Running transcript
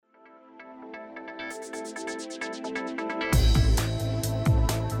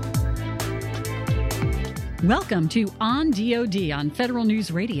Welcome to On DoD on Federal News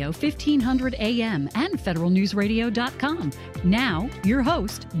Radio 1500 AM and federalnewsradio.com. Now, your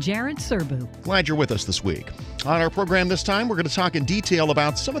host, Jared Serbu. Glad you're with us this week. On our program this time, we're going to talk in detail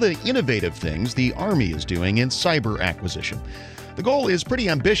about some of the innovative things the Army is doing in cyber acquisition. The goal is pretty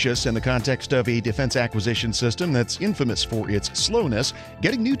ambitious in the context of a defense acquisition system that's infamous for its slowness,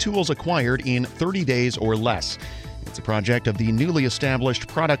 getting new tools acquired in 30 days or less. It's a project of the newly established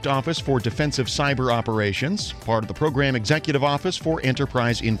Product Office for Defensive Cyber Operations, part of the Program Executive Office for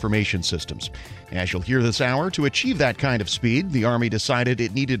Enterprise Information Systems. As you'll hear this hour, to achieve that kind of speed, the Army decided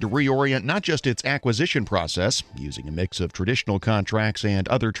it needed to reorient not just its acquisition process, using a mix of traditional contracts and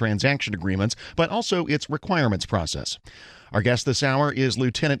other transaction agreements, but also its requirements process. Our guest this hour is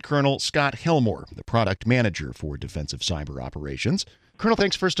Lieutenant Colonel Scott Helmore, the Product Manager for Defensive Cyber Operations. Colonel,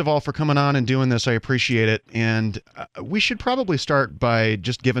 thanks first of all for coming on and doing this. I appreciate it. And we should probably start by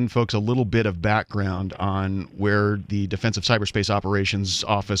just giving folks a little bit of background on where the Defensive Cyberspace Operations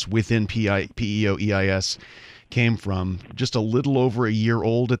Office within PEO EIS came from. Just a little over a year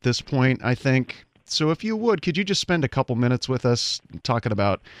old at this point, I think. So if you would, could you just spend a couple minutes with us talking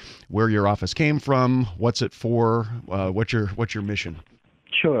about where your office came from, what's it for, what's your mission?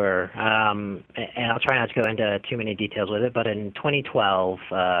 Sure, and I'll try not to go into too many details with it, but in 2012,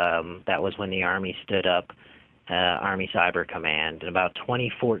 that was when the Army stood up Army Cyber Command. In about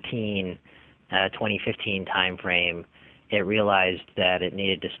 2014, 2015 timeframe, it realized that it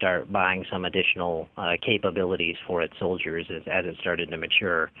needed to start buying some additional capabilities for its soldiers as it started to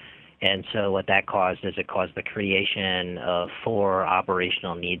mature. And so what that caused is it caused the creation of 4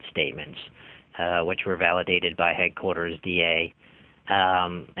 operational needs statements, which were validated by headquarters DA.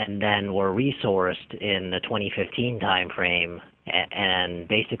 And then were resourced in the 2015 timeframe. And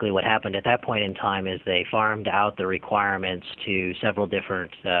basically what happened at that point in time is they farmed out the requirements to several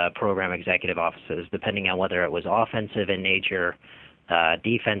different program executive offices, depending on whether it was offensive in nature,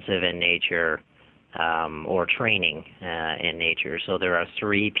 defensive in nature, or training in nature. So there are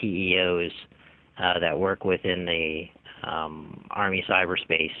 3 PEOs that work within the Army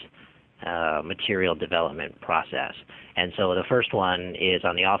cyberspace material development process. And so the first one is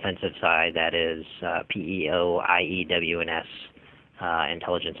on the offensive side, that is PEO IEWNS,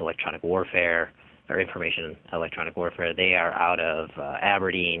 Intelligence Electronic Warfare, or Information Electronic Warfare. They are out of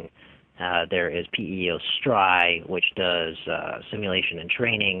Aberdeen. There is PEO STRI, which does simulation and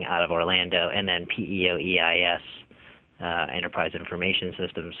training out of Orlando, and then PEO EIS, Enterprise Information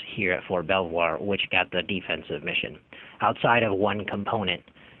Systems, here at Fort Belvoir, which got the defensive mission. Outside of one component,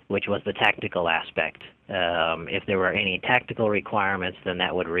 which was the tactical aspect. If there were any tactical requirements, then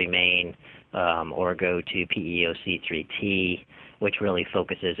that would remain or go to PEO C3T, which really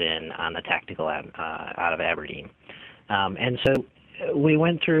focuses in on the tactical out of Aberdeen. And so we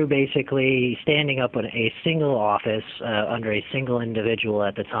went through basically standing up a single office under a single individual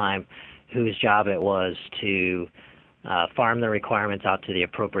at the time, whose job it was to farm the requirements out to the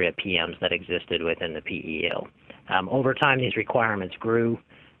appropriate PMs that existed within the PEO. Over time, these requirements grew.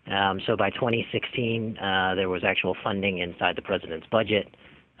 So by 2016, there was actual funding inside the President's budget.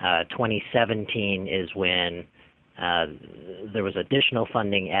 2017 is when there was additional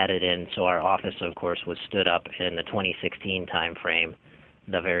funding added in, so our office, of course, was stood up in the 2016 timeframe,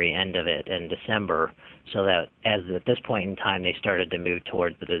 the very end of it in December, so that at this point in time, they started to move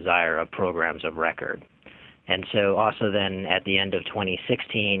towards the desire of programs of record. And so also then at the end of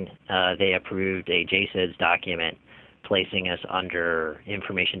 2016, they approved a JSIDS document placing us under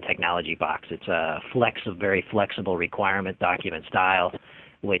information technology box. It's a very flexible requirement document style,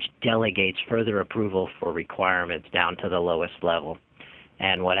 which delegates further approval for requirements down to the lowest level.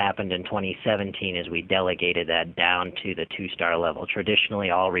 And what happened in 2017 is we delegated that down to the 2-star level.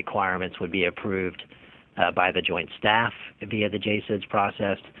 Traditionally, all requirements would be approved by the Joint Staff via the JSIDS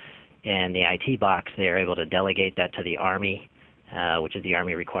process. And the IT box, they are able to delegate that to the Army, which is the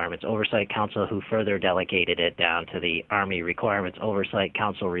Army Requirements Oversight Council, who further delegated it down to the Army Requirements Oversight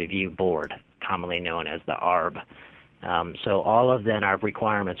Council Review Board, commonly known as the ARB. So all of then our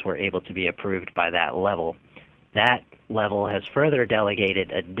requirements were able to be approved by that level. That level has further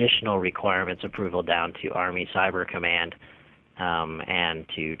delegated additional requirements approval down to Army Cyber Command and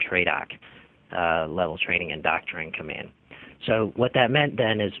to TRADOC, Level Training and Doctrine Command. So what that meant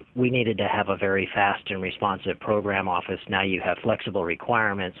then is we needed to have a very fast and responsive program office. Now you have flexible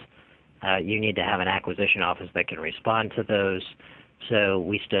requirements. You need to have an acquisition office that can respond to those. So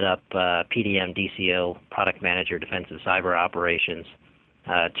we stood up PDM DCO, Product Manager Defensive Cyber Operations,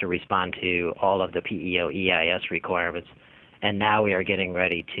 to respond to all of the PEO EIS requirements. And now we are getting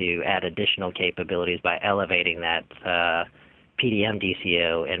ready to add additional capabilities by elevating that PDM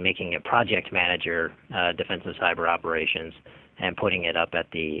DCO and making it project manager defensive cyber operations and putting it up at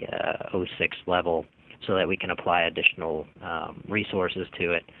the 06 level so that we can apply additional resources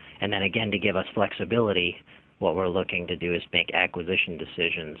to it. And then again, to give us flexibility, what we're looking to do is make acquisition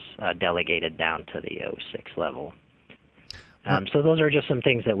decisions delegated down to the 06 level. So those are just some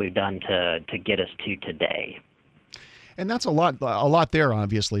things that we've done to get us to today. And that's a lot there,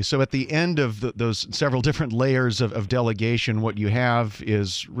 obviously. So at the end of those several different layers of delegation, what you have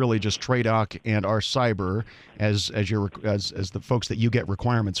is really just TRADOC and our cyber as the folks that you get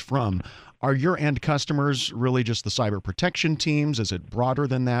requirements from. Are your end customers really just the cyber protection teams? Is it broader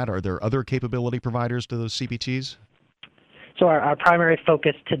than that? Are there other capability providers to those CPTs? So our primary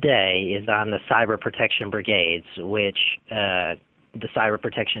focus today is on the cyber protection brigades, which the cyber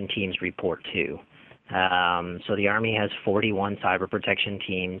protection teams report to. So the Army has 41 cyber protection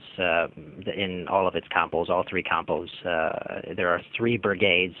teams in all of its compos, all three compos. There are 3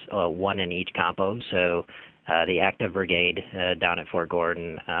 brigades, one in each compo. So the active brigade down at Fort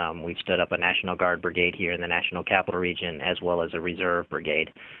Gordon, we've stood up a National Guard brigade here in the National Capital Region, as well as a reserve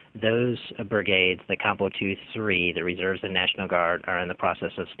brigade. Those brigades, the Compo 2-3, the reserves and National Guard, are in the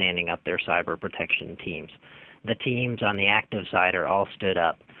process of standing up their cyber protection teams. The teams on the active side are all stood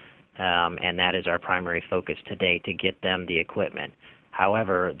up. And that is our primary focus today, to get them the equipment.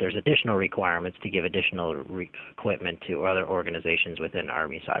 However, there's additional requirements to give additional equipment to other organizations within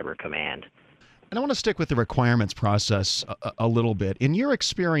Army Cyber Command. And I want to stick with the requirements process a little bit. In your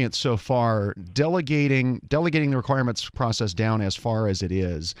experience so far, delegating the requirements process down as far as it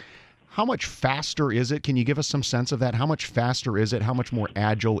is, how much faster is it? Can you give us some sense of that? How much faster is it? How much more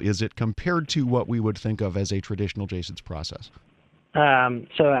agile is it compared to what we would think of as a traditional JSONs process?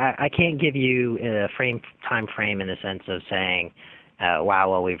 So I can't give you a time frame in the sense of saying, wow,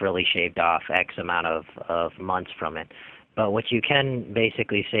 well, we've really shaved off X amount of months from it. But what you can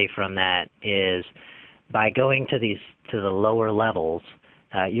basically say from that is, by going to the lower levels,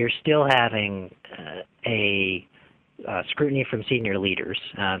 you're still having a scrutiny from senior leaders.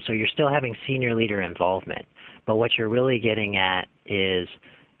 So you're still having senior leader involvement. But what you're really getting at is,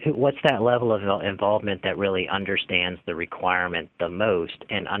 what's that level of involvement that really understands the requirement the most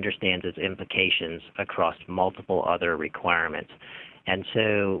and understands its implications across multiple other requirements? And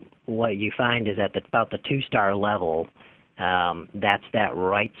so what you find is at about the 2-star level, that's that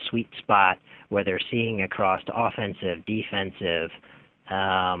right sweet spot where they're seeing across offensive, defensive,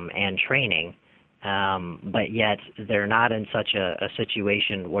 and training, but yet they're not in such a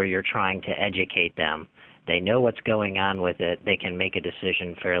situation where you're trying to educate them. They know what's going on with it. They can make a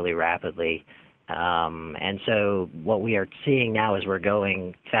decision fairly rapidly. And so what we are seeing now is we're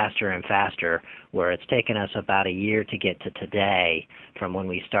going faster and faster, where it's taken us about a year to get to today from when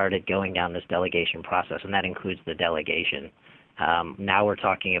we started going down this delegation process, and that includes the delegation. Now we're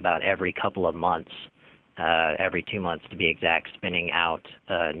talking about every couple of months, every 2 months to be exact, spinning out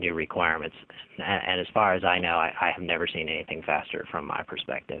new requirements. And as far as I know, I have never seen anything faster from my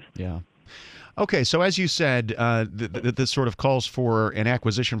perspective. Yeah. Okay, so as you said, this sort of calls for an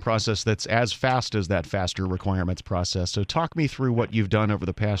acquisition process that's as fast as that faster requirements process. So talk me through what you've done over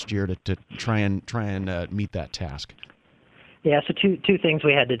the past year to try and meet that task. Yeah, so two things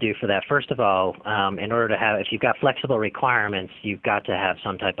we had to do for that. First of all, in order to have, if you've got flexible requirements, you've got to have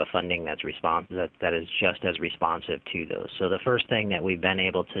some type of funding that is just as responsive to those. So the first thing that we've been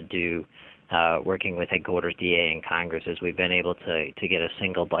able to do, working with headquarters, DA, and Congress, is we've been able to get a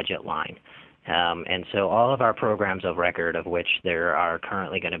single budget line. And so all of our programs of record, of which there are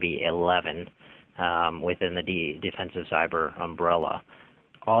currently going to be 11 within the defensive cyber umbrella,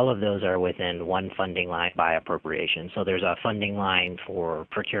 all of those are within one funding line by appropriation. So there's a funding line for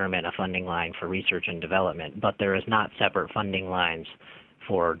procurement, a funding line for research and development, but there is not separate funding lines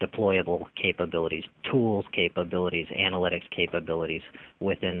for deployable capabilities, tools capabilities, analytics capabilities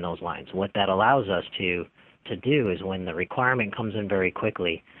within those lines. What that allows us to do is, when the requirement comes in very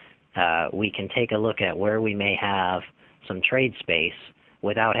quickly, we can take a look at where we may have some trade space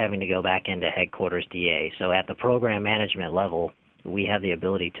without having to go back into headquarters DA. So at the program management level, we have the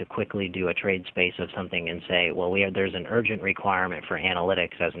ability to quickly do a trade space of something and say, well, there's an urgent requirement for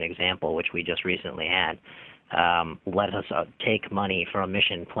analytics, as an example, which we just recently had. Let us take money from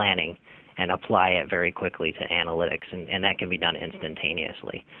mission planning and apply it very quickly to analytics, and that can be done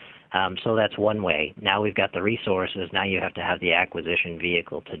instantaneously. So that's one way. Now we've got the resources. Now you have to have the acquisition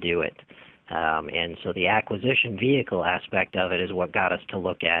vehicle to do it. And so the acquisition vehicle aspect of it is what got us to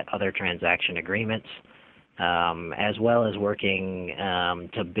look at other transaction agreements, as well as working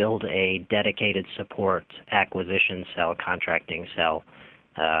to build a dedicated support acquisition cell, contracting cell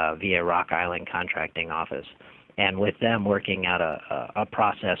via Rock Island Contracting Office. And with them working out a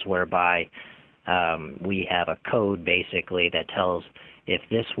process whereby we have a code basically that tells if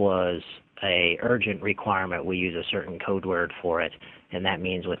this was a urgent requirement, we use a certain code word for it, and that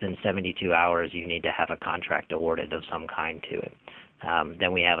means within 72 hours you need to have a contract awarded of some kind to it.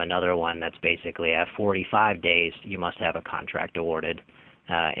 Then we have another one that's basically at 45 days you must have a contract awarded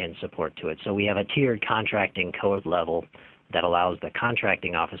in support to it. So we have a tiered contracting code level that allows the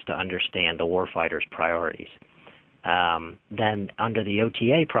contracting office to understand the warfighter's priorities. Then under the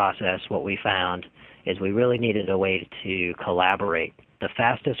OTA process, what we found is we really needed a way to collaborate. The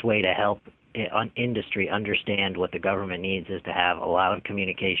fastest way to help industry understand what the government needs is to have a lot of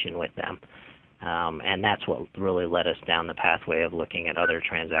communication with them. And that's what really led us down the pathway of looking at other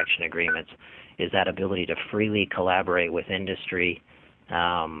transaction agreements, is that ability to freely collaborate with industry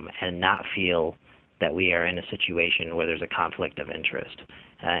and not feel that we are in a situation where there's a conflict of interest.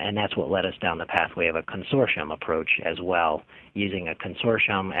 And that's what led us down the pathway of a consortium approach as well, using a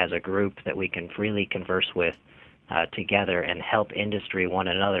consortium as a group that we can freely converse with together and help industry one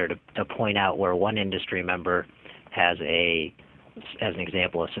another to point out where one industry member has as an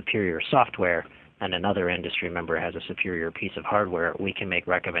example, a superior software and another industry member has a superior piece of hardware. We can make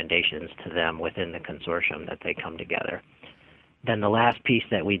recommendations to them within the consortium that they come together. Then the last piece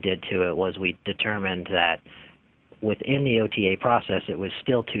that we did to it was we determined that within the OTA process it was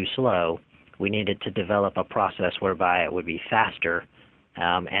still too slow. We needed to develop a process whereby it would be faster,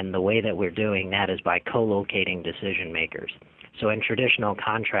 and the way that we're doing that is by co-locating decision makers. So in traditional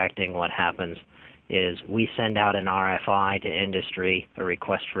contracting, what happens is we send out an RFI to industry, a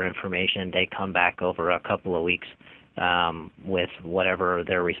request for information. They come back over a couple of weeks with whatever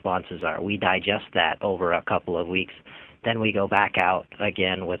their responses are. We digest that over a couple of weeks. Then we go back out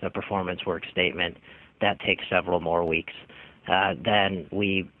again with a performance work statement. That takes several more weeks. Then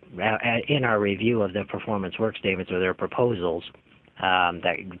we, in our review of the performance work statements or their proposals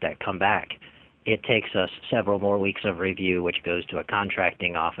that come back, it takes us several more weeks of review, which goes to a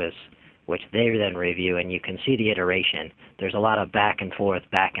contracting office, which they then review, and you can see the iteration. There's a lot of back and forth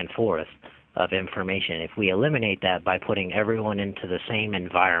of information. If we eliminate that by putting everyone into the same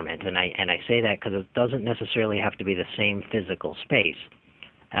environment, and I say that because it doesn't necessarily have to be the same physical space,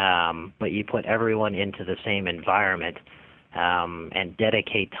 but you put everyone into the same environment and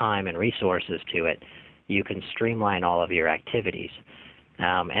dedicate time and resources to it, you can streamline all of your activities.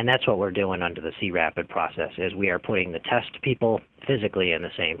 And that's what we're doing under the CRAPID process, is we are putting the test people physically in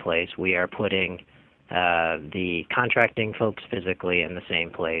the same place. We are putting the contracting folks physically in the same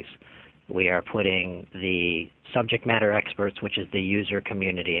place. We are putting the subject matter experts, which is the user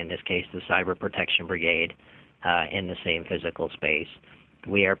community, in this case the Cyber Protection Brigade, in the same physical space.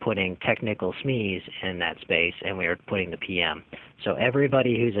 We are putting technical SMEs in that space, and we are putting the PM. So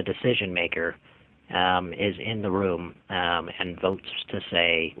everybody who's a decision maker is in the room and votes to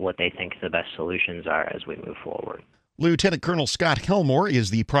say what they think the best solutions are as we move forward. Lieutenant Colonel Scott Helmore is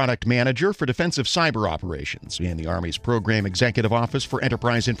the product manager for defensive cyber operations in the Army's Program Executive Office for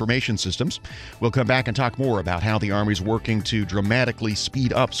Enterprise Information Systems. We'll come back and talk more about how the Army's working to dramatically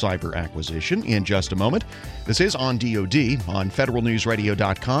speed up cyber acquisition in just a moment. This is On DoD on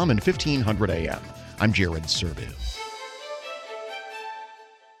federalnewsradio.com and 1500 AM. I'm Jared Serbu.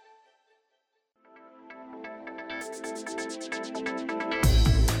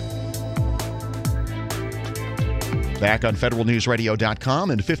 Back on federalnewsradio.com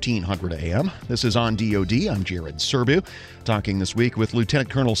and 1500 AM. This is On DoD. I'm Jared Serbu, talking this week with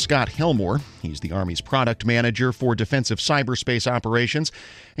Lieutenant Colonel Scott Helmore. He's the Army's product manager for defensive cyberspace operations.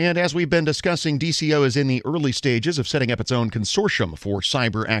 And as we've been discussing, DCO is in the early stages of setting up its own consortium for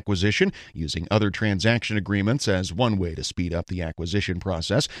cyber acquisition, using other transaction agreements as one way to speed up the acquisition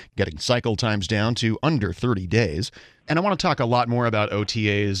process, getting cycle times down to under 30 days. And I want to talk a lot more about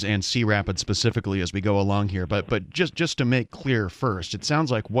OTAs and CRAPID specifically as we go along here. But just to make clear first, it sounds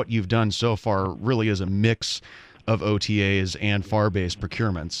like what you've done so far really is a mix of OTAs and FAR-based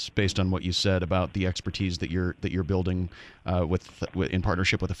procurements, based on what you said about the expertise that you're building in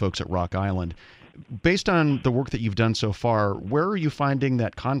partnership with the folks at Rock Island. Based on the work that you've done so far, where are you finding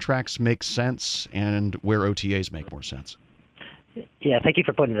that contracts make sense and where OTAs make more sense? Yeah, thank you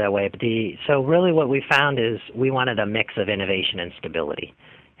for putting it that way. So really what we found is we wanted a mix of innovation and stability.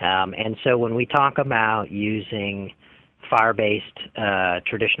 And so when we talk about using FAR-based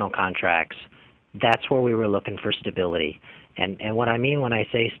traditional contracts, that's where we were looking for stability. And what I mean when I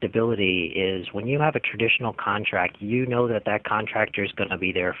say stability is when you have a traditional contract, you know that that contractor is going to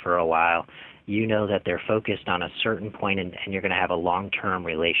be there for a while. you know that they're focused on a certain point, and you're going to have a long-term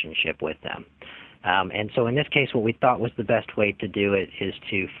relationship with them. And so in this case, what we thought was the best way to do it is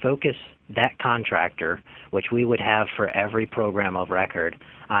to focus that contractor, which we would have for every program of record,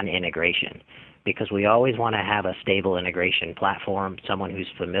 on integration. Because we always want to have a stable integration platform, someone who's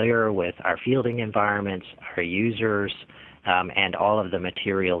familiar with our fielding environments, our users, and all of the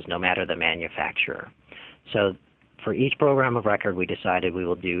materials, no matter the manufacturer. So for each program of record, we decided we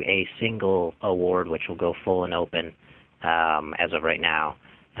will do a single award, which will go full and open as of right now,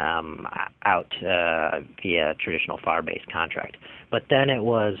 out via traditional FAR-based contract. But then it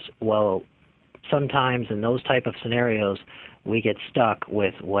was, well, sometimes in those type of scenarios, we get stuck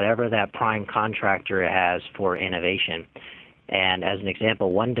with whatever that prime contractor has for innovation. And as an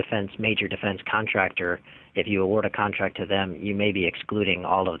example, one major defense contractor, if you award a contract to them, you may be excluding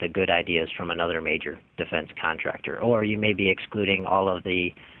all of the good ideas from another major defense contractor, or you may be excluding all of the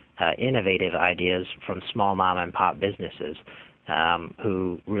innovative ideas from small mom and pop businesses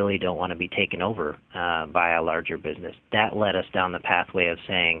who really don't want to be taken over by a larger business. That led us down the pathway of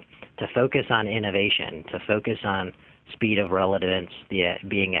saying to focus on innovation, to focus on speed of relevance,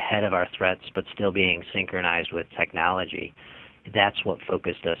 being ahead of our threats, but still being synchronized with technology. That's what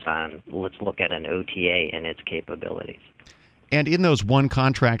focused us on, let's look at an OTA and its capabilities. And in those one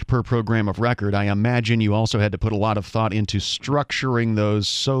contract per program of record, I imagine you also had to put a lot of thought into structuring those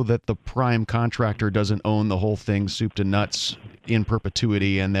so that the prime contractor doesn't own the whole thing soup to nuts in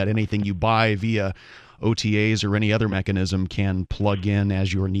perpetuity, and that anything you buy via OTAs or any other mechanism can plug in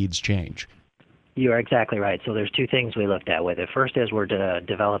as your needs change. You are exactly right. So there's two things we looked at with it. First, as we're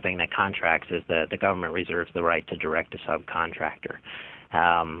developing the contracts, is that the government reserves the right to direct a subcontractor.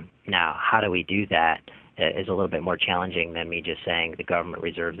 Now, how do we do that is a little bit more challenging than me just saying the government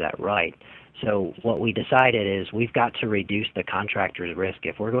reserves that right. So what we decided is we've got to reduce the contractor's risk.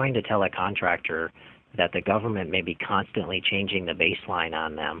 If we're going to tell a contractor that the government may be constantly changing the baseline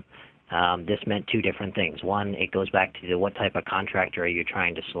on them, this meant two different things. One, it goes back to what type of contractor are you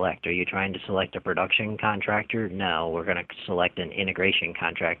trying to select? Are you trying to select a production contractor? No, we're going to select an integration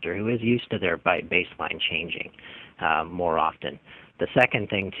contractor who is used to their baseline changing more often. The second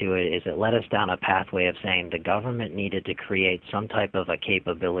thing to it is it led us down a pathway of saying the government needed to create some type of a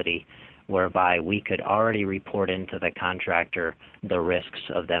capability whereby we could already report into the contractor the risks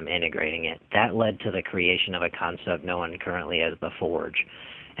of them integrating it. That led to the creation of a concept known currently as the Forge.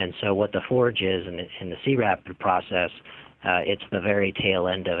 And so what the Forge is in the CRAP process, it's the very tail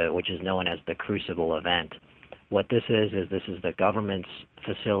end of it, which is known as the Crucible event. What this is the government's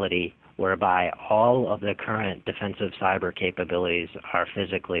facility whereby all of the current defensive cyber capabilities are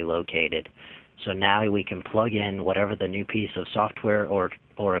physically located. So now we can plug in whatever the new piece of software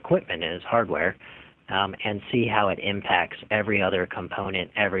or equipment is, hardware, and see how it impacts every other component,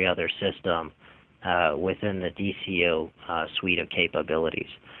 every other system within the DCO suite of capabilities.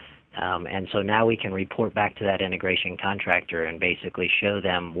 And so now we can report back to that integration contractor and basically show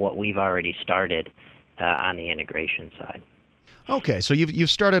them what we've already started on the integration side. Okay, so you've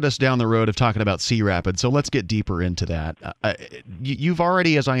started us down the road of talking about CRAPID, so let's get deeper into that. You've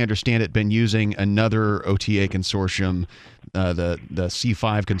already, as I understand it, been using another OTA consortium, the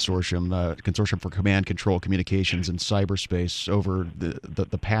C5 consortium, Consortium for Command, Control, Communications, and Cyberspace over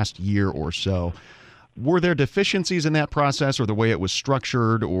the past year or so. Were there deficiencies in that process, or the way it was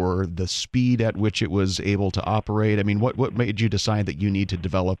structured, or the speed at which it was able to operate? I mean, what made you decide that you need to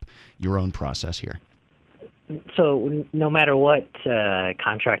develop your own process here? So no matter what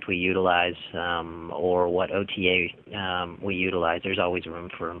contract we utilize or what OTA we utilize, there's always room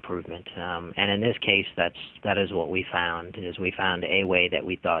for improvement. And in this case, that is what we found. We found a way that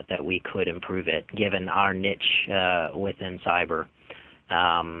we thought that we could improve it, given our niche within cyber.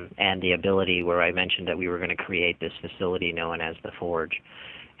 And the ability where I mentioned that we were going to create this facility known as the Forge.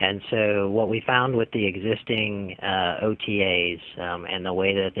 And so what we found with the existing OTAs and the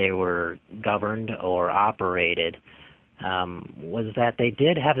way that they were governed or operated was that they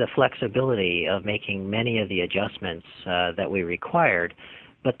did have the flexibility of making many of the adjustments that we required,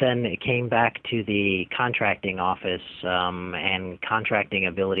 but then it came back to the contracting office and contracting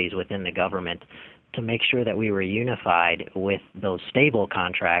abilities within the government to make sure that we were unified with those stable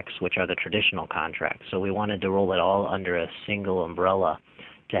contracts, which are the traditional contracts. So we wanted to roll it all under a single umbrella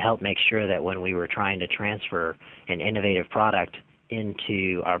to help make sure that when we were trying to transfer an innovative product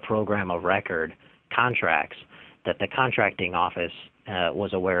into our program of record contracts, that the contracting office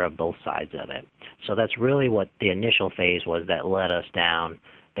was aware of both sides of it. So that's really what the initial phase was that led us down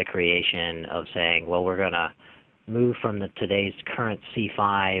the creation of saying, well, we're going to move from today's current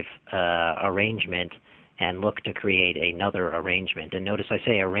C5 arrangement and look to create another arrangement. And notice I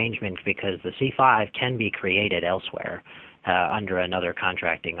say arrangement because the C5 can be created elsewhere under another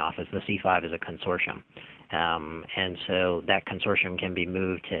contracting office. The C5 is a consortium. And so that consortium can be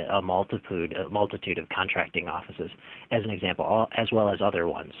moved to a multitude of contracting offices, as an example, as well as other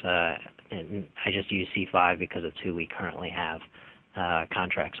ones. And I just use C5 because it's who we currently have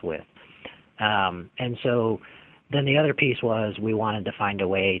contracts with. And so then the other piece was we wanted to find a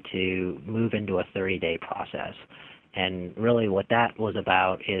way to move into a 30-day process. And really what that was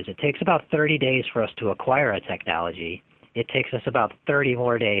about is it takes about 30 days for us to acquire a technology. It takes us about 30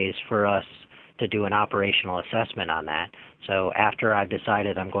 more days for us to do an operational assessment on that. So after I've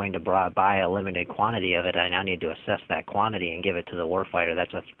decided I'm going to buy a limited quantity of it, I now need to assess that quantity and give it to the warfighter.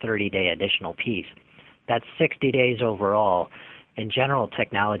 That's a 30-day additional piece. That's 60 days overall. In general,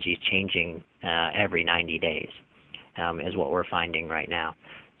 technology is changing every 90 days, is what we're finding right now.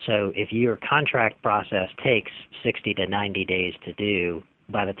 So if your contract process takes 60 to 90 days to do,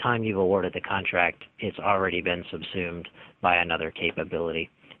 by the time you've awarded the contract, it's already been subsumed by another capability.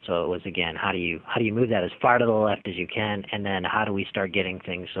 So it was, again, how do you move that as far to the left as you can, and then how do we start getting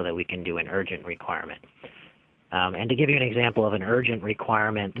things so that we can do an urgent requirement? And to give you an example of an urgent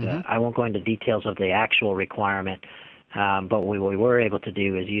requirement, I won't go into details of the actual requirement, but what we were able to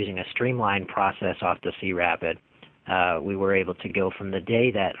do is using a streamlined process off the C-Rapid. We were able to go from the day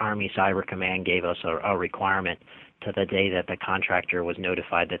that Army Cyber Command gave us a requirement to the day that the contractor was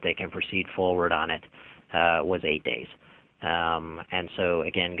notified that they can proceed forward on it was 8 days. And so,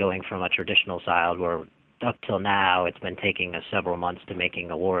 again, going from a traditional side where up till now it's been taking us several months to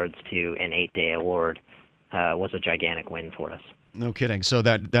making awards to an 8-day award was a gigantic win for us. No kidding. So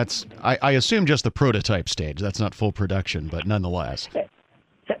that's I assume just the prototype stage. That's not full production, but nonetheless.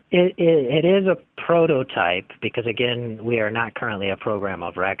 It is a prototype because, again, we are not currently a program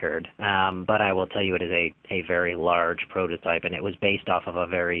of record, but I will tell you it is a very large prototype, and it was based off of a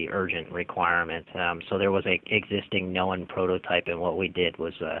very urgent requirement. So there was a existing known prototype, and what we did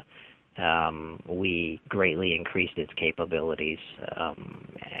was we greatly increased its capabilities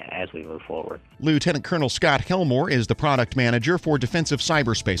as we move forward. Lieutenant Colonel Scott Helmore is the product manager for defensive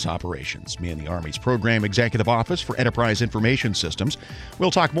cyberspace operations in the Army's Program Executive Office for Enterprise Information Systems.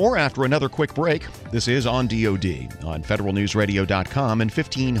 We'll talk more after another quick break. This is On DoD on federalnewsradio.com and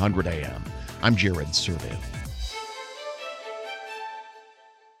 1500 AM. I'm Jared Serbu.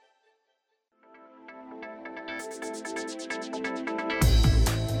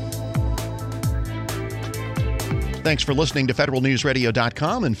 Thanks for listening to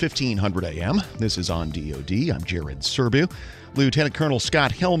federalnewsradio.com and 1500 AM. This is On DoD. I'm Jared Serbu. Lieutenant Colonel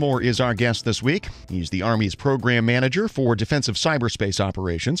Scott Helmore is our guest this week. He's the Army's program manager for defensive cyberspace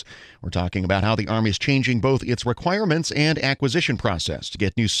operations. We're talking about how the Army is changing both its requirements and acquisition process to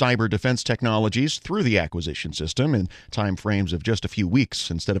get new cyber defense technologies through the acquisition system in time frames of just a few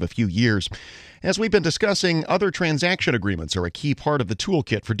weeks instead of a few years. As we've been discussing, other transaction agreements are a key part of the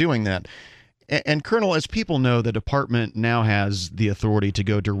toolkit for doing that. And Colonel, as people know, the department now has the authority to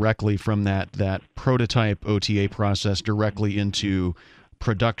go directly from that prototype OTA process directly into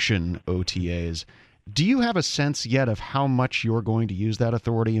production OTAs. Do you have a sense yet of how much you're going to use that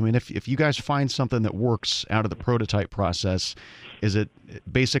authority? I mean, if you guys find something that works out of the prototype process, is it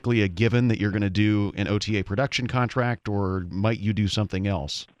basically a given that you're going to do an OTA production contract, or might you do something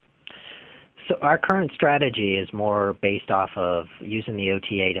else? So our current strategy is more based off of using the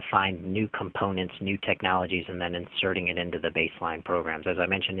OTA to find new components, new technologies, and then inserting it into the baseline programs. As I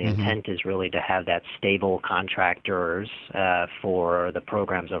mentioned, the intent is really to have that stable contractors for the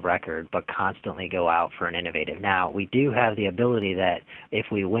programs of record, but constantly go out for an innovative. Now, we do have the ability that if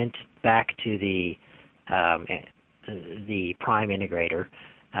we went back to the prime integrator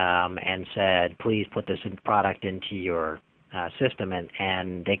and said, please put this product into your system,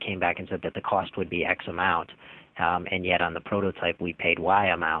 and they came back and said that the cost would be X amount, and yet on the prototype we paid Y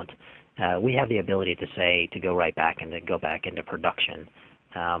amount. We have the ability to go right back and then go back into production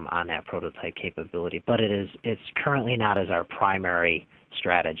on that prototype capability. But it's currently not as our primary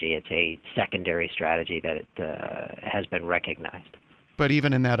strategy. It's a secondary strategy that has been recognized. But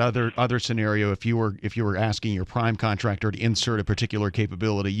even in that other scenario, if you were asking your prime contractor to insert a particular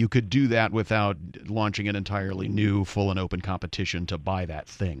capability, you could do that without launching an entirely new, full and open competition to buy that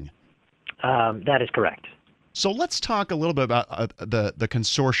thing. That is correct. So let's talk a little bit about the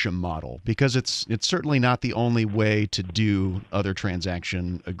consortium model, because it's certainly not the only way to do other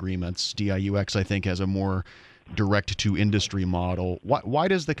transaction agreements. DIUX, I think, has a more direct-to-industry model. Why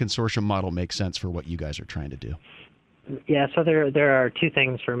does the consortium model make sense for what you guys are trying to do? Yeah, so there are two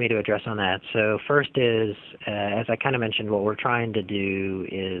things for me to address on that. So first is, as I kind of mentioned, what we're trying to do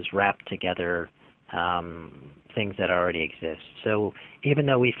is wrap together things that already exist. So even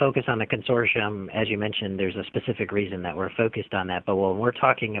though we focus on the consortium, as you mentioned, there's a specific reason that we're focused on that. But when we're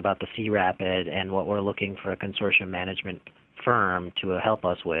talking about the CRAPID and what we're looking for a consortium management firm to help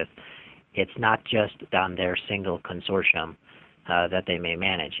us with, it's not just on their single consortium that they may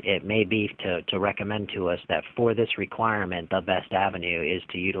manage. It may be to recommend to us that for this requirement, the best avenue is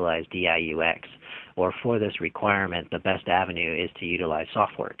to utilize DIUX, or for this requirement, the best avenue is to utilize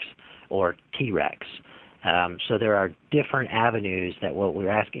SoftWorks or TREX. So there are different avenues that what we're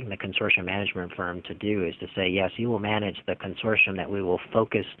asking the consortium management firm to do is to say, yes, you will manage the consortium that we will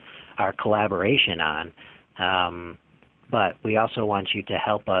focus our collaboration on, but we also want you to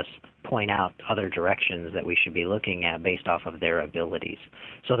help us point out other directions that we should be looking at based off of their abilities.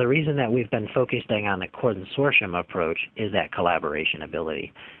 So the reason that we've been focusing on the consortium approach is that collaboration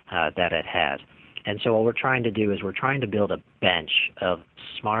ability that it has. And so what we're trying to do is we're trying to build a bench of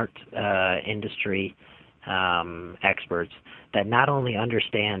smart industry experts that not only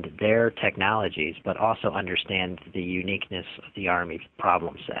understand their technologies, but also understand the uniqueness of the Army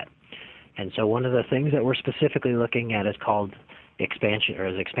problem set. And so one of the things that we're specifically looking at is called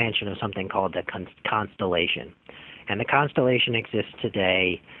expansion of something called the constellation. And the constellation exists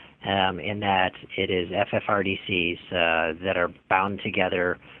today in that it is FFRDCs that are bound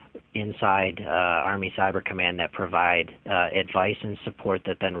together inside Army Cyber Command that provide advice and support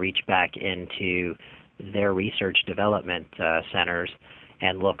that then reach back into their research development centers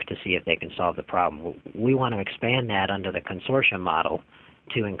and look to see if they can solve the problem. We want to expand that under the consortium model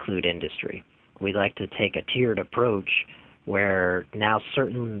to include industry. We'd like to take a tiered approach where now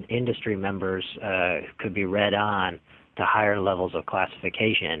certain industry members could be read on to higher levels of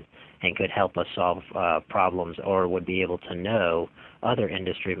classification and could help us solve problems, or would be able to know other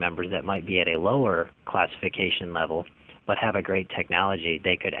industry members that might be at a lower classification level but have a great technology.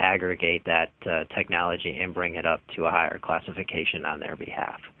 They could aggregate that technology and bring it up to a higher classification on their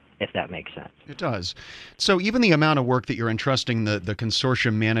behalf, if that makes sense. It does. So even the amount of work that you're entrusting the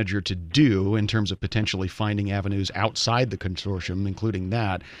consortium manager to do in terms of potentially finding avenues outside the consortium, including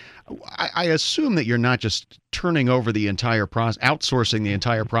that, I assume that you're not just turning over the entire process, outsourcing the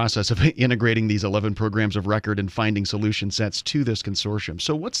entire process of integrating these 11 programs of record and finding solution sets to this consortium.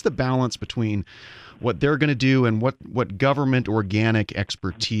 So what's the balance between what they're going to do and what government organic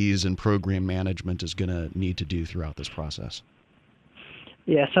expertise and program management is going to need to do throughout this process?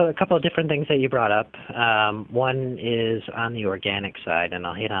 Yeah, so a couple of different things that you brought up. One is on the organic side, and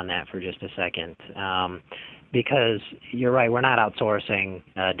I'll hit on that for just a second. Because you're right, we're not outsourcing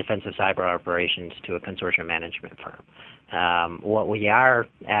defensive cyber operations to a consortium management firm. What we are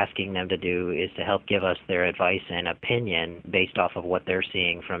asking them to do is to help give us their advice and opinion based off of what they're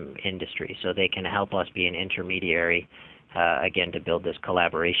seeing from industry, so they can help us be an intermediary, again, to build this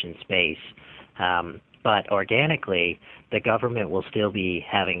collaboration space. But organically, the government will still be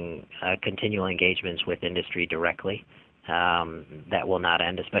having continual engagements with industry directly. That will not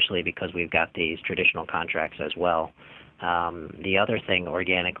end, especially because we've got these traditional contracts as well. The other thing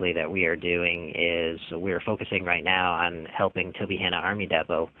organically that we are doing is we're focusing right now on helping Tobyhanna Army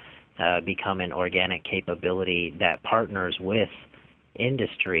Depot become an organic capability that partners with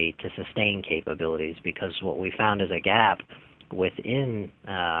industry to sustain capabilities, because what we found is a gap within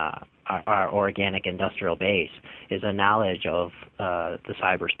our organic industrial base is a knowledge of the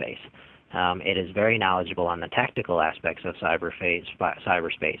cyberspace. It is very knowledgeable on the tactical aspects of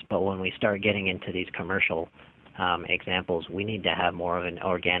cyberspace, but when we start getting into these commercial examples, we need to have more of an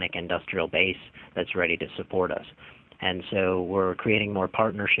organic industrial base that's ready to support us. And so we're creating more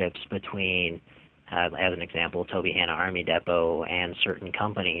partnerships between, as an example, Tobyhanna Army Depot and certain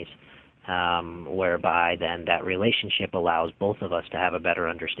companies, whereby then that relationship allows both of us to have a better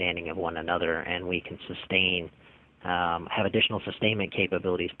understanding of one another, and we can have additional sustainment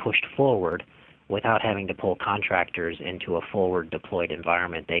capabilities pushed forward without having to pull contractors into a forward deployed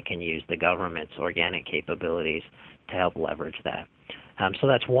environment. They can use the government's organic capabilities to help leverage that. So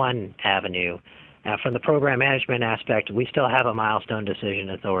that's one avenue. From the program management aspect, we still have a milestone decision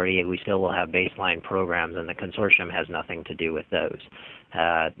authority. We still will have baseline programs, and the consortium has nothing to do with those.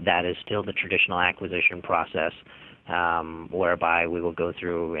 That is still the traditional acquisition process, whereby we will go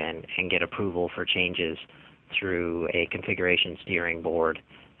through and get approval for changes through a configuration steering board,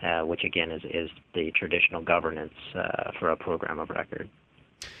 which again is the traditional governance for a program of record.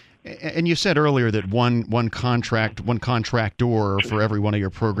 And you said earlier that one contractor for every one of your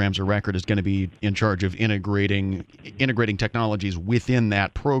programs of record is going to be in charge of integrating technologies within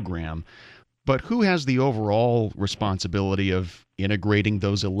that program. But who has the overall responsibility of integrating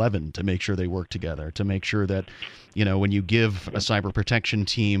those 11 to make sure they work together, to make sure that, when you give a cyber protection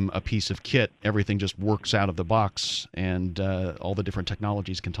team a piece of kit, everything just works out of the box and all the different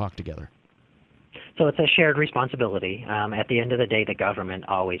technologies can talk together? So it's a shared responsibility. At the end of the day, the government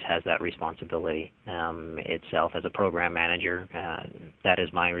always has that responsibility itself. As a program manager, that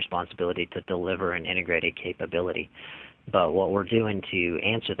is my responsibility to deliver an integrated capability. But what we're doing to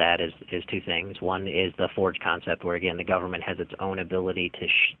answer that is two things. One is the Forge concept, where, again, the government has its own ability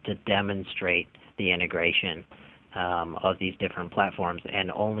to demonstrate the integration of these different platforms,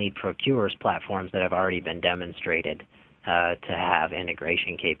 and only procures platforms that have already been demonstrated to have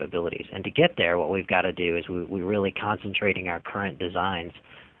integration capabilities. And to get there, what we've got to do is we're really concentrating our current designs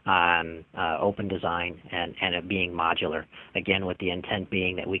on open design and it being modular, again, with the intent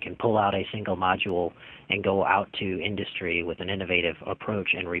being that we can pull out a single module and go out to industry with an innovative approach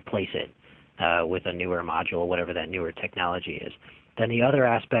and replace it with a newer module, whatever that newer technology is. Then the other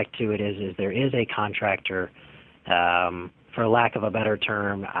aspect to it is there is a contractor, for lack of a better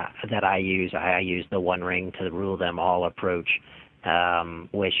term, that I use the one ring to rule them all approach,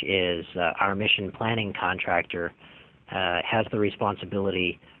 which is our mission planning contractor has the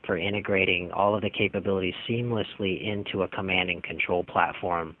responsibility for integrating all of the capabilities seamlessly into a command and control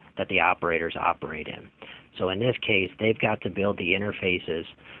platform that the operators operate in. So in this case, they've got to build the interfaces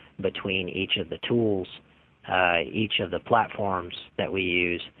between each of the tools, each of the platforms that we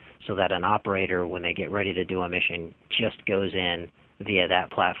use, so that an operator, when they get ready to do a mission, just goes in via that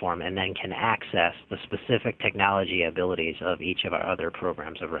platform and then can access the specific technology abilities of each of our other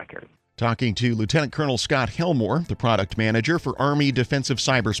programs of record. Talking to Lieutenant Colonel Scott Helmore, the product manager for Army Defensive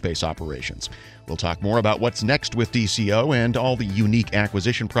Cyberspace Operations. We'll talk more about what's next with DCO and all the unique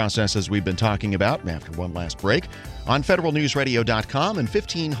acquisition processes we've been talking about after one last break on federalnewsradio.com and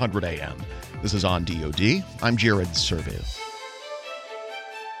 1500 AM. This is On DoD. I'm Jared Serbu.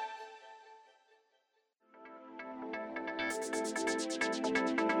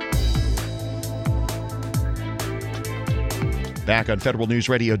 Back on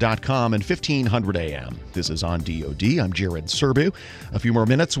federalnewsradio.com and 1500 AM. This is On DoD. I'm Jared Serbu. A few more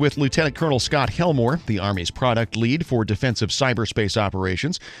minutes with Lieutenant Colonel Scott Helmore, the Army's product lead for defensive cyberspace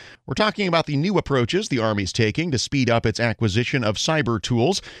operations. We're talking about the new approaches the Army's taking to speed up its acquisition of cyber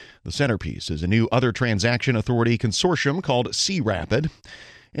tools. The centerpiece is a new Other Transaction Authority consortium called CRAPID.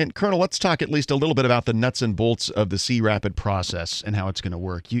 And Colonel, let's talk at least a little bit about the nuts and bolts of the CRAPID process and how it's going to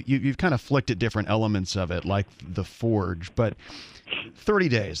work. You've kind of flicked at different elements of it, like the Forge, but 30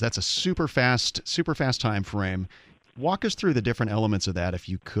 days, that's a super fast time frame. Walk us through the different elements of that, if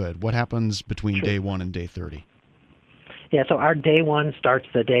you could. What happens between day 1 and day 30? Yeah, so our day 1 starts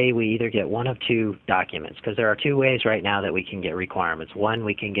the day we either get one of two documents, because there are two ways right now that we can get requirements. One,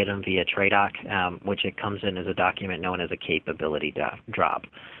 we can get them via TRADOC, which it comes in as a document known as a capability drop.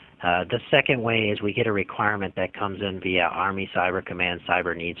 The second way is we get a requirement that comes in via Army Cyber Command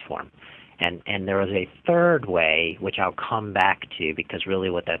Cyber Needs Form. And there is a third way, which I'll come back to, because really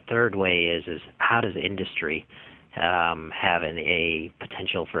what that third way is how does industry have a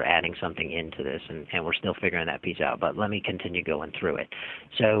potential for adding something into this, and we're still figuring that piece out, but let me continue going through it.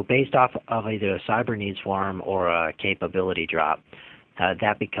 So based off of either a cyber needs form or a capability drop,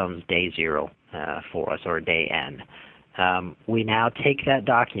 that becomes day 0 for us, or day N. We now take that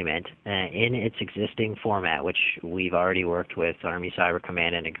document in its existing format, which we've already worked with Army Cyber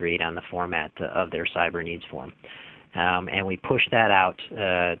Command and agreed on the format of their cyber needs form. And we push that out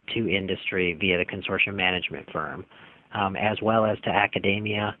to industry via the consortium management firm, as well as to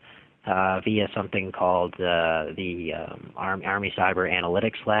academia via something called the Army Cyber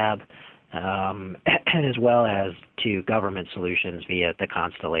Analytics Lab, as well as to government solutions via the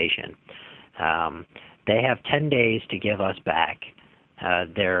Constellation. They have 10 days to give us back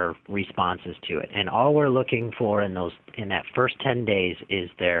their responses to it. And all we're looking for in that first 10 days is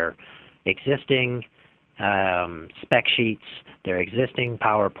their existing spec sheets, their existing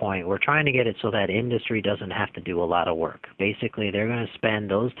PowerPoint. We're trying to get it so that industry doesn't have to do a lot of work. Basically, they're going to spend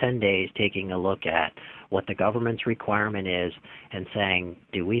those 10 days taking a look at what the government's requirement is and saying,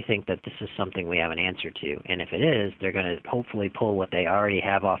 do we think that this is something we have an answer to? And if it is, they're going to hopefully pull what they already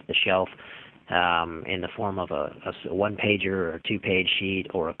have off the shelf in the form of a one-pager or a two-page sheet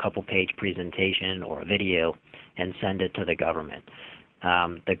or a couple-page presentation or a video and send it to the government.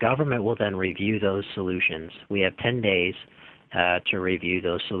 The government will then review those solutions. We have 10 days to review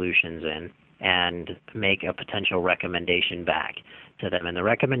those solutions and make a potential recommendation back to them. And the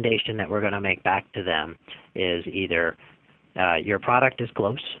recommendation that we're going to make back to them is either your product is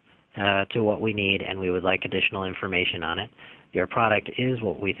close to what we need and we would like additional information on it, your product is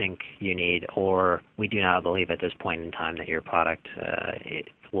what we think you need, or we do not believe at this point in time that your product it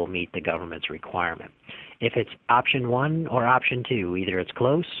will meet the government's requirement. If it's option 1 or option 2, either it's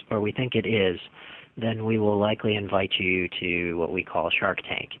close or we think it is, then we will likely invite you to what we call Shark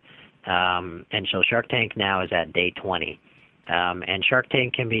Tank. And so Shark Tank now is at day 20. And Shark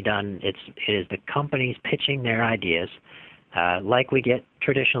Tank can be done, it is the companies pitching their ideas, like we get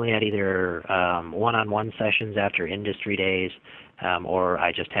traditionally at either one-on-one sessions after industry days, or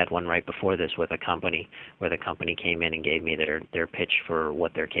I just had one right before this with a company where the company came in and gave me their pitch for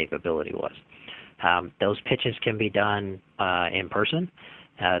what their capability was. Those pitches can be done in person.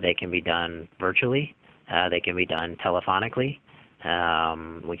 They can be done virtually. They can be done telephonically.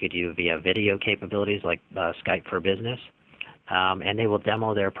 We could do via video capabilities like Skype for Business. And they will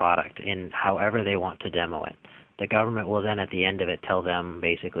demo their product in however they want to demo it. The government will then, at the end of it, tell them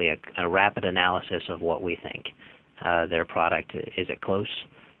basically a rapid analysis of what we think. Their product, is it close?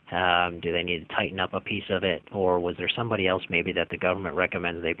 Do they need to tighten up a piece of it? Or was there somebody else maybe that the government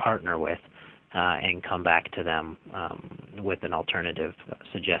recommends they partner with and come back to them with an alternative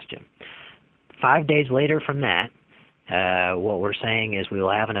suggestion? 5 days later from that, what we're saying is we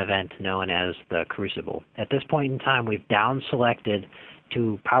will have an event known as the Crucible. At this point in time, we've down-selected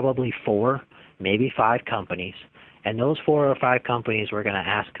to probably 4, maybe 5 companies, and those 4 or 5 companies, we're going to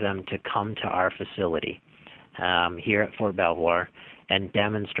ask them to come to our facility here at Fort Belvoir and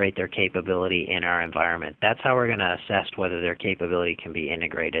demonstrate their capability in our environment. That's how we're going to assess whether their capability can be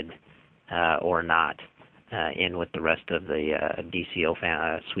integrated or not in with the rest of the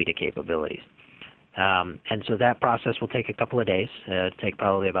DCO suite of capabilities. And so that process will take a couple of days. It'll take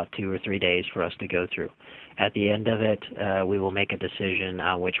probably about 2 or 3 days for us to go through. At the end of it, we will make a decision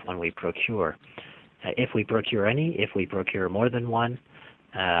on which one we procure. If we procure any, if we procure more than one,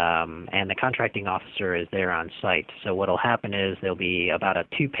 and the contracting officer is there on site. So what will happen is there'll be about a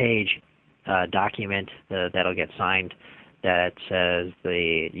 2-page document that'll get signed that says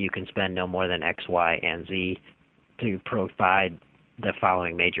you can spend no more than X, Y, and Z to provide the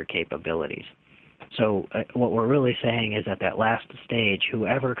following major capabilities. So what we're really saying is at that last stage,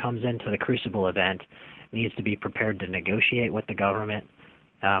 whoever comes into the Crucible event needs to be prepared to negotiate with the government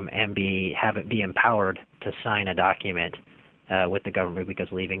and have it be empowered to sign a document with the government, because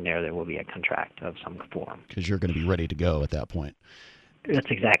leaving there will be a contract of some form. Because you're going to be ready to go at that point.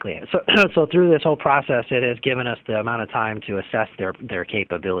 That's exactly it. So through this whole process, it has given us the amount of time to assess their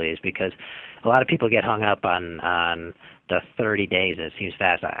capabilities, because a lot of people get hung up on the 30 days. It seems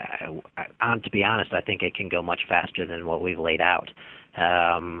fast. To be honest, I think it can go much faster than what we've laid out,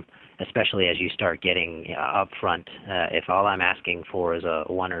 especially as you start getting upfront. If all I'm asking for is a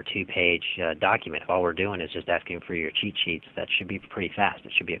 1 or 2 page document, if all we're doing is just asking for your cheat sheets, that should be pretty fast.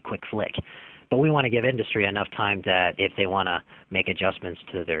 It should be a quick flick. But we want to give industry enough time that if they want to make adjustments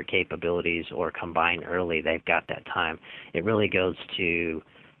to their capabilities or combine early, they've got that time. It really goes to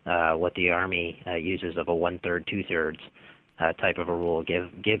what the Army uses of a 1/3, 2/3 type of a rule. Give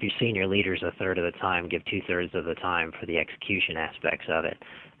your senior leaders 1/3 of the time, give 2/3 of the time for the execution aspects of it.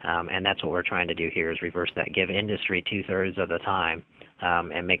 And that's what we're trying to do here, is reverse that. Give industry 2/3 of the time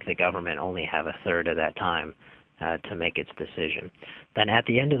and make the government only have 1/3 of that time to make its decision. Then at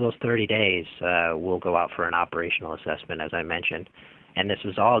the end of those 30 days, we'll go out for an operational assessment, as I mentioned. And this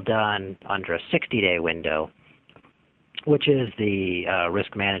is all done under a 60-day window, which is the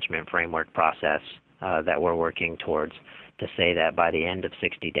risk management framework process that we're working towards, to say that by the end of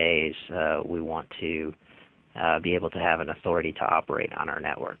 60 days, we want to be able to have an authority to operate on our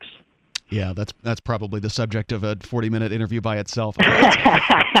networks. Yeah, that's probably the subject of a 40-minute interview by itself.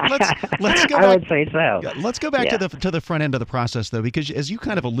 Let's go back. I would say so. Let's go back to the front end of the process, though, because as you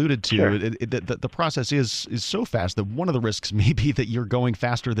kind of alluded to, sure. The process is so fast that one of the risks may be that you're going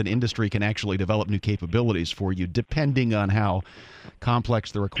faster than industry can actually develop new capabilities for you, depending on how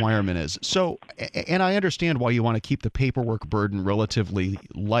complex the requirement is. So, and I understand why you want to keep the paperwork burden relatively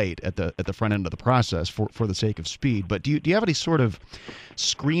light at the front end of the process for the sake of speed. But do you have any sort of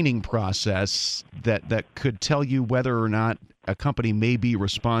screening process that could tell you whether or not a company may be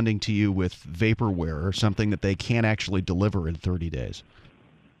responding to you with vaporware or something that they can't actually deliver in 30 days?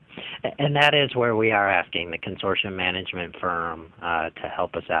 And that is where we are asking the consortium management firm to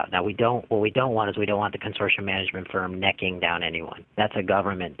help us out. Now, what we don't want the consortium management firm necking down anyone. That's a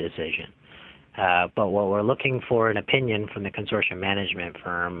government decision. But what we're looking for an opinion from the consortium management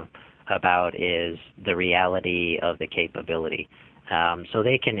firm about is the reality of the capability. So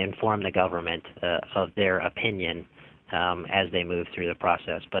they can inform the government of their opinion as they move through the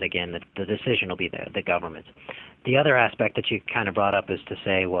process. But again, the decision will be the government's. The other aspect that you kind of brought up is to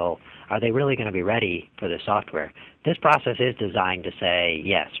say, well, are they really going to be ready for the software? This process is designed to say,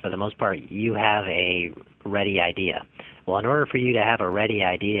 yes, for the most part, you have a ready idea. Well, in order for you to have a ready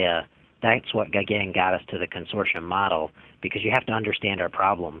idea, that's what, again, got us to the consortium model, because you have to understand our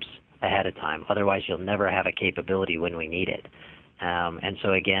problems ahead of time. Otherwise, you'll never have a capability when we need it. And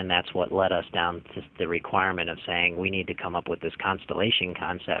so, again, that's what led us down to the requirement of saying we need to come up with this constellation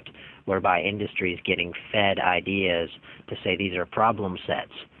concept whereby industry is getting fed ideas to say these are problem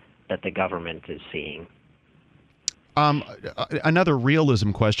sets that the government is seeing. Another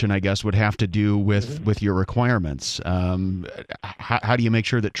realism question, I guess, would have to do with your requirements. How do you make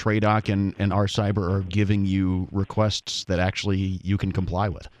sure that TRADOC and RCyber are giving you requests that actually you can comply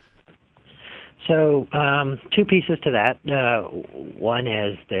with? So two pieces to that. One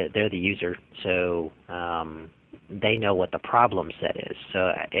is that they're the user, so they know what the problem set is.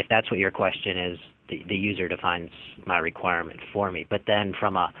 So if that's what your question is, the user defines my requirement for me. But then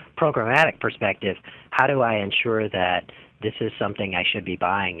from a programmatic perspective, how do I ensure that this is something I should be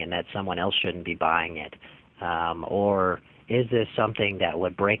buying and that someone else shouldn't be buying it? Or is this something that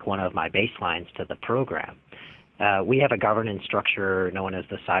would break one of my baselines to the program? We have a governance structure known as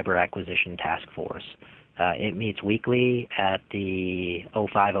the Cyber Acquisition Task Force. It meets weekly at the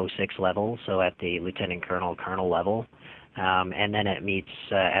 05-06 level, so at the lieutenant colonel level, and then it meets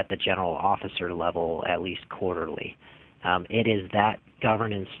at the general officer level at least quarterly. It is that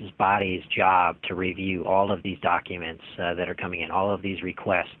governance body's job to review all of these documents that are coming in, all of these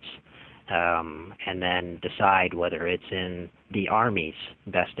requests, and then decide whether it's in the Army's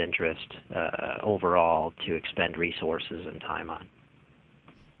best interest overall to expend resources and time on.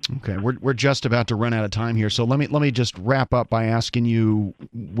 Okay, we're just about to run out of time here, so let me just wrap up by asking you,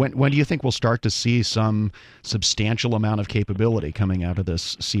 when do you think we'll start to see some substantial amount of capability coming out of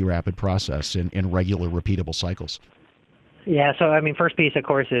this CRAPID process in regular, repeatable cycles? Yeah, so I mean, first piece, of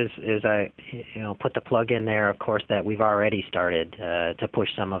course, is I put the plug in there, of course, that we've already started to push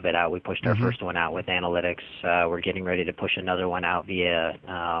some of it out. We pushed our first one out with analytics. We're getting ready to push another one out via,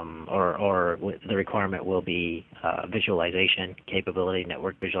 or the requirement will be visualization capability,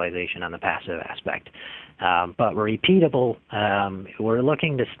 network visualization on the passive aspect. But repeatable, we're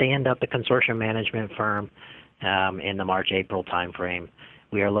looking to stand up the consortium management firm in the March-April timeframe.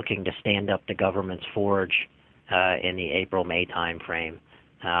 We are looking to stand up the government's forge in the April-May timeframe.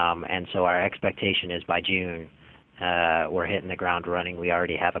 And so our expectation is by June, we're hitting the ground running. We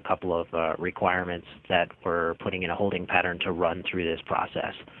already have a couple of requirements that we're putting in a holding pattern to run through this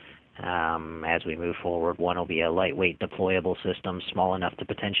process. As we move forward, one will be a lightweight deployable system, small enough to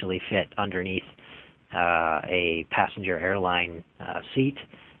potentially fit underneath a passenger airline seat.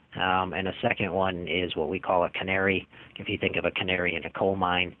 And a second one is what we call a canary. If you think of a canary in a coal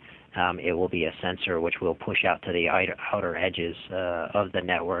mine, it will be a sensor which will push out to the outer edges of the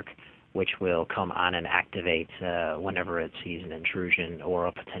network, which will come on and activate whenever it sees an intrusion or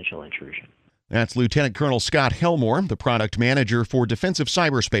a potential intrusion. That's Lieutenant Colonel Scott Helmore, the product manager for Defensive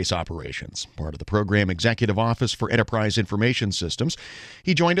Cyberspace Operations, part of the Program Executive Office for Enterprise Information Systems.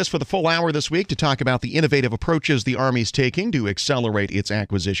 He joined us for the full hour this week to talk about the innovative approaches the Army's taking to accelerate its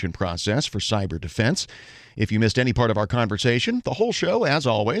acquisition process for cyber defense. If you missed any part of our conversation, the whole show, as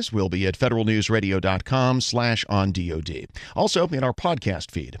always, will be at federalnewsradio.com/ondod. Also, in our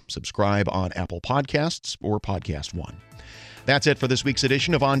podcast feed. Subscribe on Apple Podcasts or Podcast One. That's it for this week's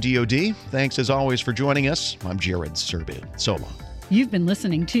edition of On DoD. Thanks, as always, for joining us. I'm Jared Serbu. So long. You've been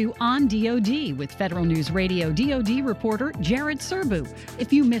listening to On DoD with Federal News Radio DoD reporter Jared Serbu.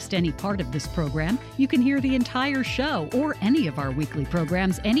 If you missed any part of this program, you can hear the entire show or any of our weekly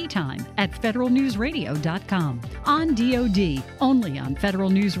programs anytime at federalnewsradio.com. On DoD, only on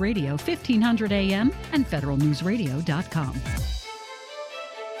Federal News Radio 1500 AM and federalnewsradio.com.